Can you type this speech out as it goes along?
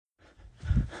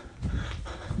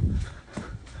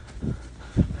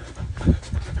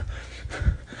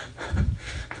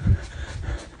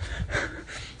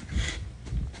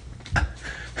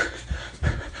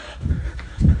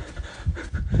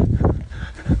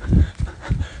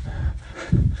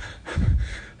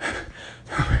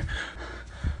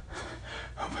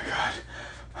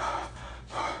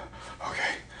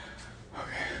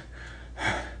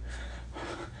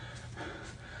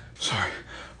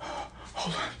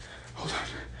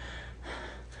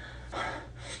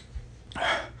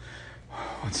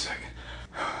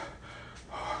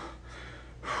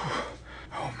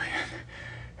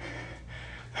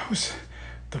was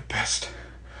the best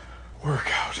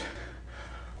workout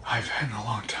I've had in a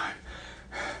long time.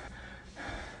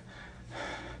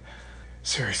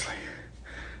 Seriously.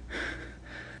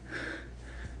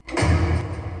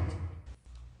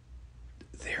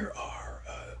 There are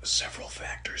several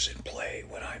factors in play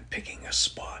when I'm picking a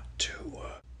spot to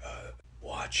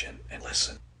watch and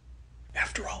listen.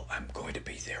 After all, I'm going to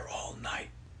be there all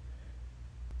night.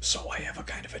 So I have a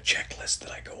kind of a checklist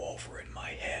that I go over in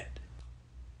my head.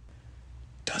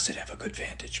 Does it have a good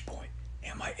vantage point?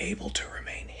 Am I able to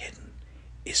remain hidden?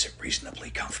 Is it reasonably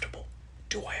comfortable?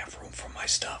 Do I have room for my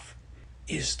stuff?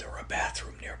 Is there a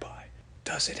bathroom nearby?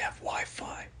 Does it have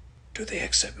Wi-Fi? Do they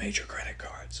accept major credit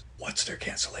cards? What's their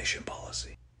cancellation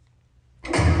policy?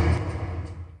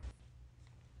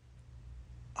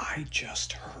 I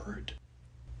just heard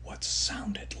what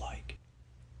sounded like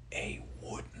a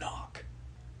wood knock,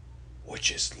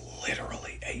 which is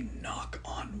literally a knock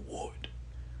on wood,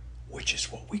 which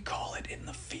is what we call it in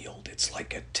the field. It's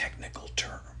like a technical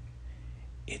term.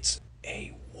 It's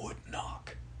a wood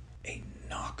knock, a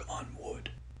knock on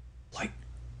wood, like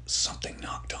something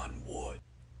knocked on wood.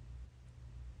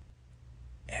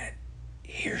 And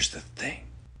here's the thing,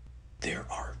 there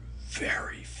are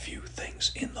very few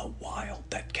things in the wild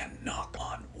that can knock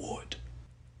on wood.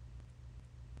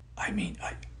 I mean,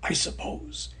 I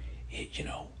suppose,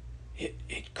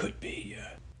 it could be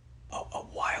a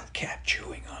wildcat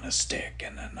chewing on a stick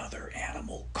and another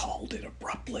animal called it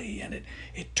abruptly and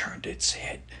it turned its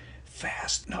head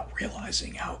fast, not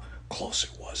realizing how close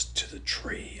it was to the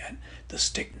tree, and the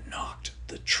stick knocked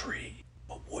the tree,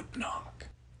 a wood knock.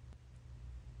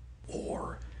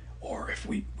 Or if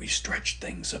we stretch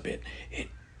things a bit,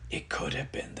 it could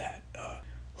have been that,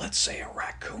 let's say a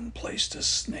raccoon placed a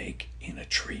snake in a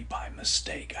tree by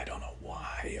mistake. I don't know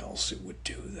why else it would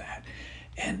do that.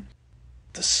 And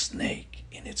the snake,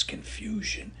 in its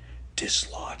confusion,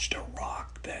 dislodged a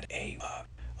rock that a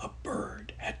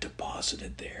bird had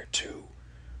deposited there to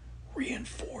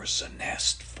reinforce a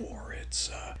nest for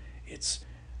its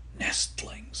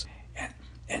nestlings.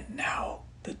 And now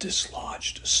the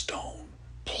dislodged stone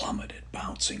plummeted,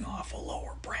 bouncing off a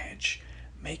lower branch,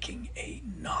 making a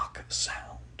knock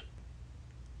sound.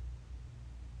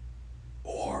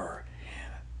 Or,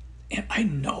 and I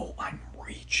know I'm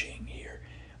reaching here,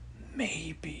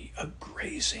 maybe a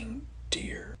grazing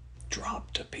deer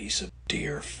dropped a piece of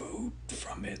deer food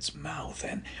from its mouth,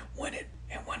 and when it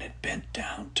bent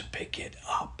down to pick it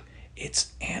up,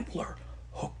 its antler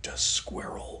hooked a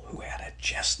squirrel who had a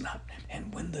chestnut,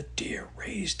 and when the deer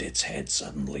raised its head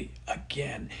suddenly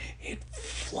again, it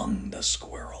flung the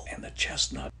squirrel, and the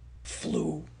chestnut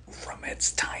flew from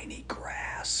its tiny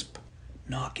grasp,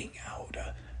 knocking out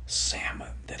a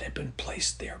salmon that had been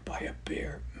placed there by a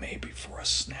bear, maybe for a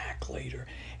snack later,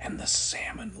 and the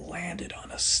salmon landed on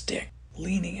a stick,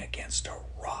 leaning against a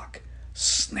rock,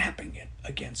 snapping it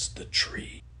against the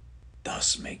tree,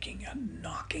 thus making a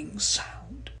knocking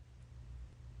sound.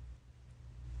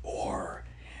 Or,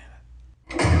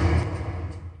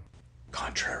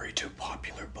 contrary to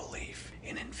popular belief,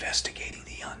 in investigating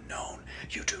the unknown,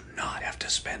 you do not have to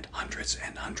spend hundreds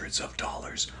and hundreds of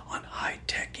dollars on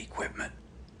high-tech equipment.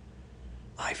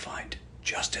 I find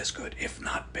just as good, if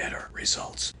not better,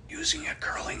 results using a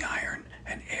curling iron,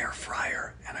 an air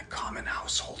fryer, and a common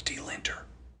household delinter.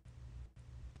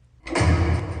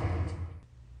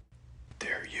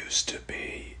 There used to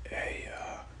be a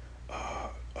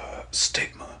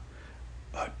stigma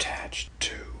attached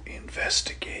to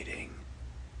investigating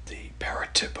the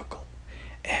paratypical,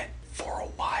 and for a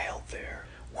while there,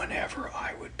 whenever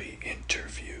I would be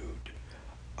interviewed,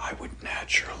 I would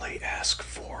naturally ask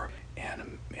for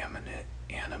anonymity,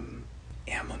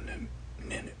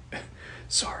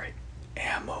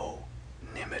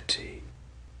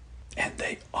 and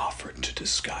they offered to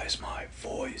disguise my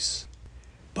voice,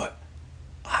 but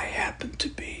I happen to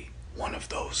be one of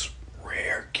those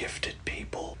rare gifted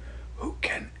people who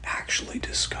can actually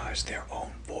disguise their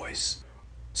own voice.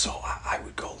 So I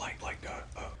would go like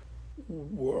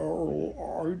well,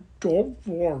 I don't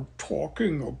like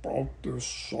talking about this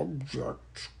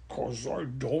subject because I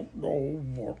don't know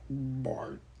what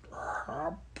might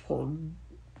happen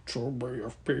to me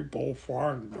if people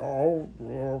find out.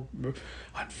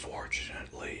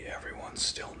 Unfortunately, everyone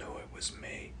still knew it was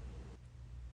me.